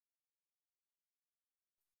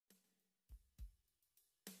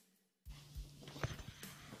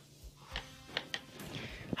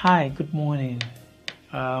Hi, good morning.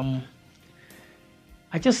 Um,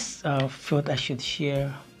 I just felt I should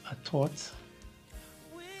share a thought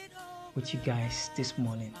with you guys this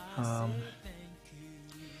morning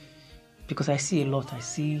because I see a lot. I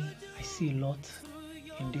see a lot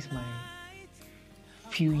in this my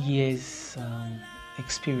few years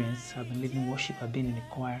experience. I've been leading worship. I've been in the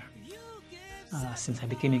choir since I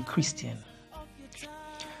became a Christian.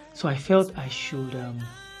 So I felt I should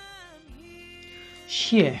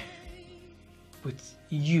share with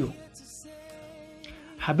you.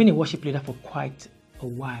 I've been a worship leader for quite a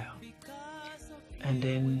while, and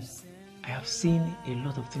then I have seen a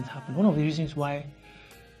lot of things happen. One of the reasons why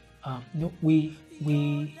we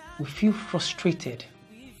feel frustrated.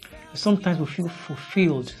 Sometimes we feel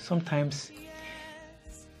fulfilled. Sometimes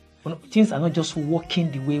when things are not just working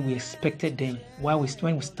the way we expected them. When we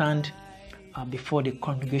stand before the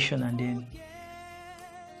congregation, and then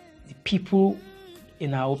the people,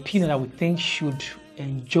 in our opinion, that we think should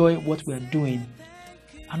enjoy what we are doing,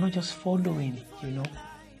 are not just following.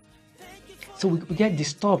 So we get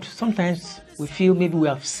disturbed. Sometimes we feel maybe we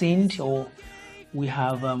have sinned, or we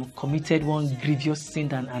have committed one grievous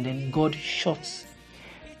sin, and then God shuts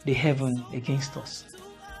the heaven against us.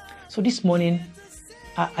 So this morning,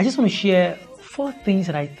 I just want to share 4 things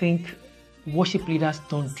that I think worship leaders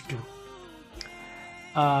don't do.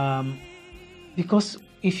 Because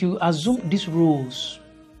if you assume these roles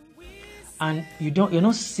and you're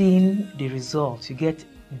not seeing the results, you get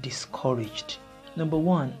discouraged. Number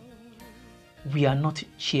 1, we are not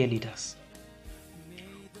cheerleaders.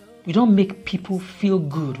 We don't make people feel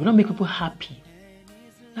good. We don't make people happy.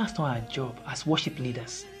 That's not our job as worship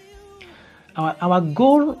leaders. Our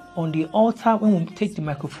goal on the altar when we take the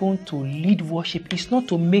microphone to lead worship is not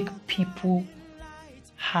to make people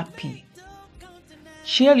happy.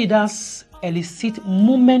 Cheerleaders elicit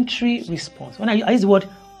momentary response. When I use the word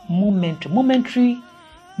momentary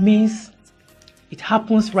means it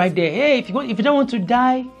happens right there. Hey, if you don't want to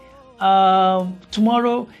die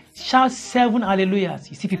tomorrow, shout 7 hallelujahs.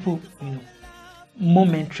 You see people,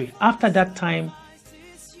 momentary. After that time,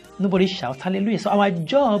 nobody shouts hallelujah. So our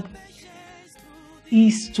job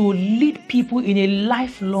is to lead people in a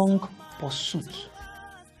lifelong pursuit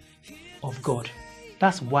of God.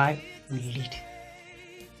 That's why we lead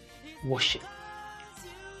worship.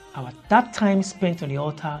 That time spent on the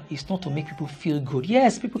altar is not to make people feel good.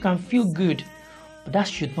 Yes, people can feel good, but that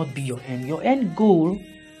should not be your end. Your end goal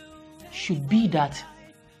should be that,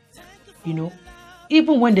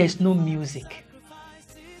 even when there's no music,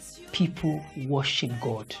 people worship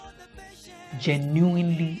God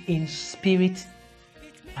genuinely in spirit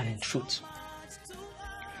and in truth.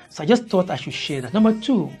 So I just thought I should share that. Number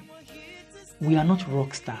 2, we are not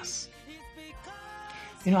rock stars.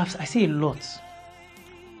 I say a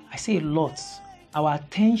lot. Our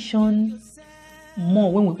attention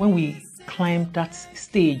more when we climb that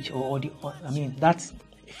stage or that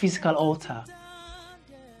physical altar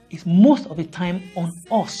is most of the time on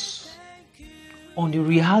us, on the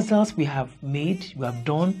rehearsals we have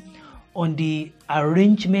done, on the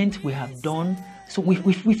arrangement we have done. So we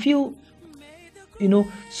feel,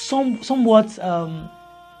 somewhat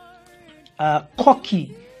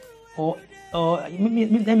cocky, or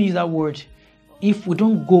let me use that word. If we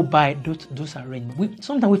don't go by those arrangements,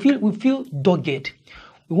 sometimes we feel dogged.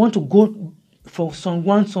 We want to go for song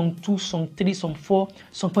 1, song 2, song 3, song 4,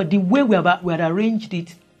 the way we had arranged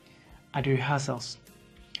it at the rehearsals,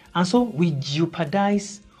 and so we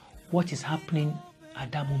jeopardize what is happening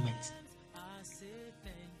at that moment.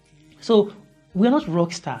 So we are not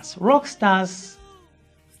rock stars. Rock stars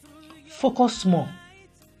focus more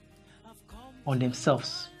on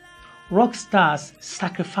themselves. Rock stars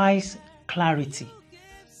sacrifice clarity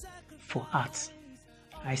for art.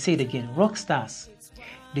 I say it again. Rock stars,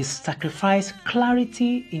 they sacrifice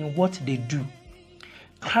clarity in what they do.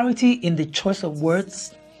 Clarity in the choice of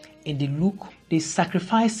words, in the look. They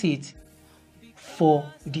sacrifice it for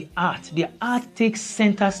the art. The art takes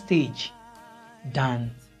center stage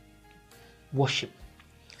than worship.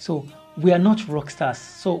 So we are not rock stars.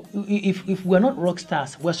 So if we're not rock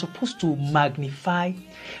stars, we're supposed to magnify.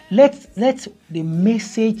 Let the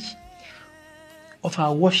message of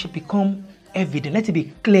our worship become evident. Let it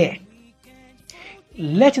be clear.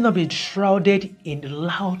 Let it not be shrouded in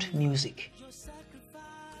loud music.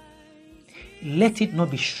 Let it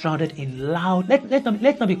not be shrouded in loud. Let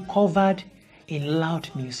not be covered in loud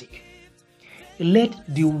music. Let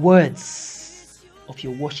the words of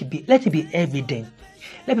your worship let it be evident.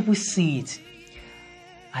 Let people see it.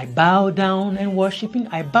 I bow down and worshiping.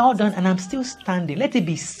 I bow down and I'm still standing. Let it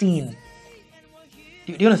be seen.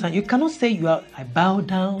 Do you understand? You cannot say I bow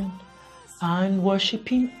down and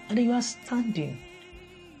worshiping, and then you are standing.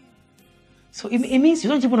 So it means you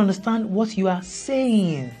don't even understand what you are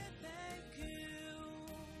saying.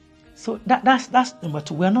 So that's number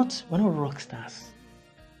two. We're not rock stars.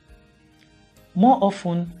 More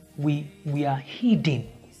often we are hidden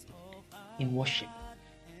in worship.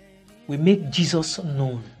 We make Jesus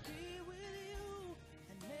known.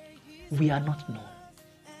 We are not known.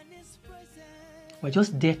 We're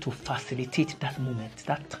just there to facilitate that moment,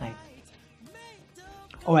 that time.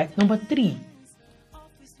 All right, number three,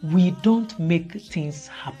 we don't make things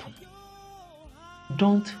happen.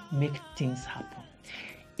 Don't make things happen.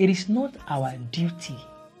 It is not our duty.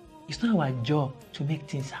 It's not our job to make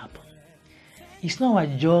things happen. It's not our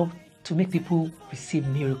job to make people receive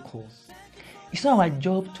miracles. It's not our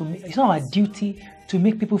job it's not our duty to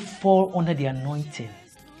make people fall under the anointing.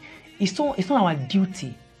 It's not our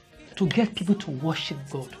duty to get people to worship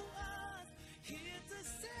God.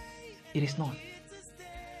 It is not.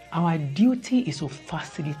 Our duty is to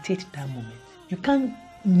facilitate that moment. You can't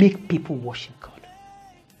make people worship God.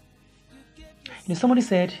 Somebody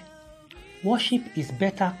said, worship is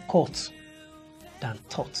better caught than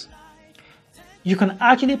taught. You can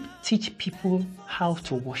actually teach people how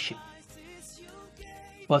to worship.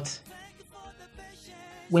 But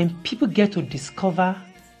when people get to discover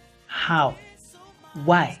how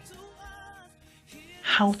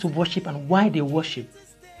to worship and why they worship,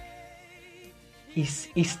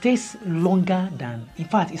 it stays longer than, in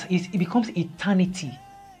fact, it becomes eternity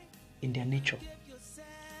in their nature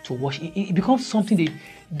to worship. It becomes something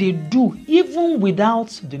they do even without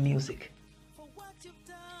the music.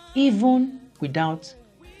 Even without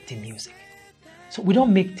the music. So we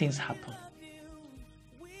don't make things happen.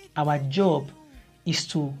 Our job is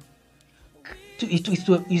to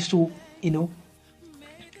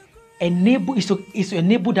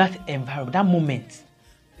enable that environment, that moment.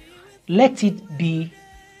 Let it be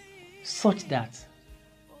such that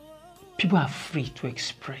people are free to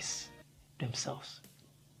express themselves.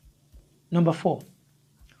 Number four,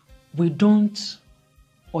 we don't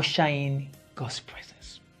usher in God's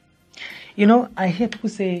presence. I hear people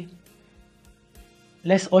say,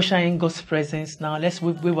 let's usher in God's presence now. Let's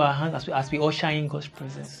wave our hands as we usher in God's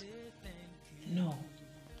presence. No,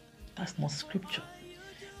 that's not scripture.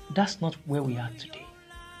 That's not where we are today.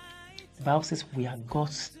 The Bible says we are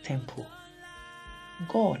God's temple.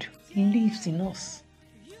 God lives in us.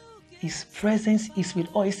 His presence is with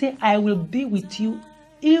us. He said, I will be with you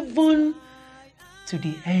even to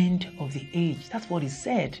the end of the age. That's what he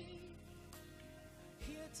said.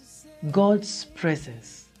 God's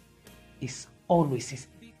presence is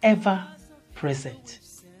ever present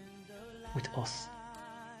with us.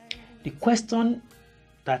 The question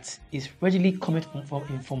that is readily coming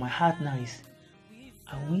from my heart now is,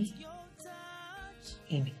 are we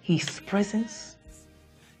in his presence?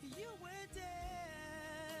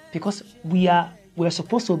 Because we are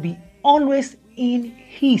supposed to be always in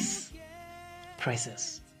his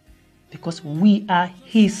presence, because we are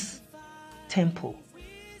his temple.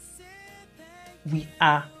 We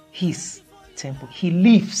are his temple. He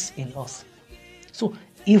lives in us. So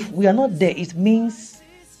if we are not there, it means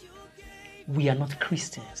we are not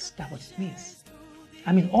Christians. That's what it means.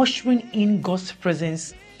 Ushering in God's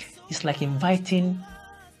presence is like inviting,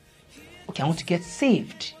 I want to get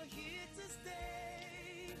saved.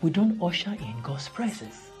 We don't usher in God's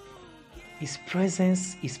presence. His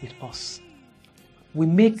presence is with us. We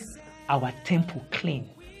make our temple clean.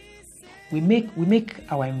 We make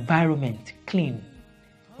our environment clean.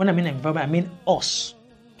 When I mean environment, I mean us.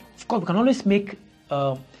 Of course, we can always make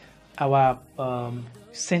our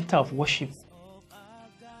center of worship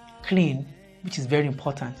clean, which is very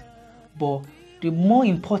important. But the more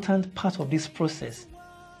important part of this process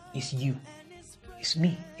is you, it's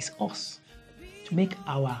me, it's us. To make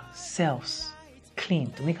ourselves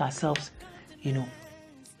clean, to make ourselves,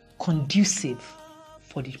 conducive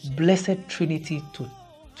for the blessed Trinity to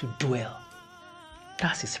dwell.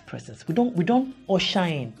 That's his presence. We don't usher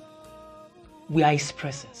in. We are his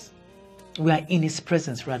presence. We are in his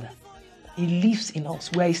presence rather. He lives in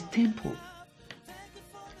us. We are his temple.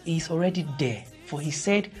 He is already there. For he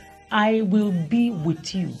said, I will be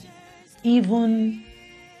with you even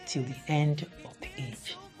till the end of the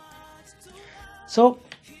age. So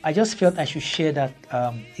I just felt I should share that.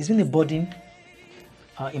 It's been a burden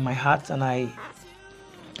in my heart, and I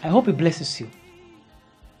hope it blesses you.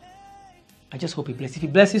 I just hope it blesses. If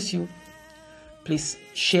it blesses you, please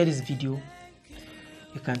share this video.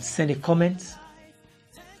 You can send a comment.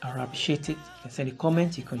 I will appreciate it. You can send a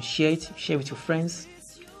comment. You can share it. Share with your friends.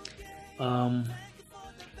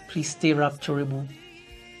 Please stay rapturable.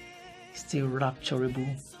 Stay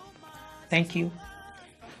rapturable. Thank you.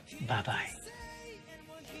 Bye-bye.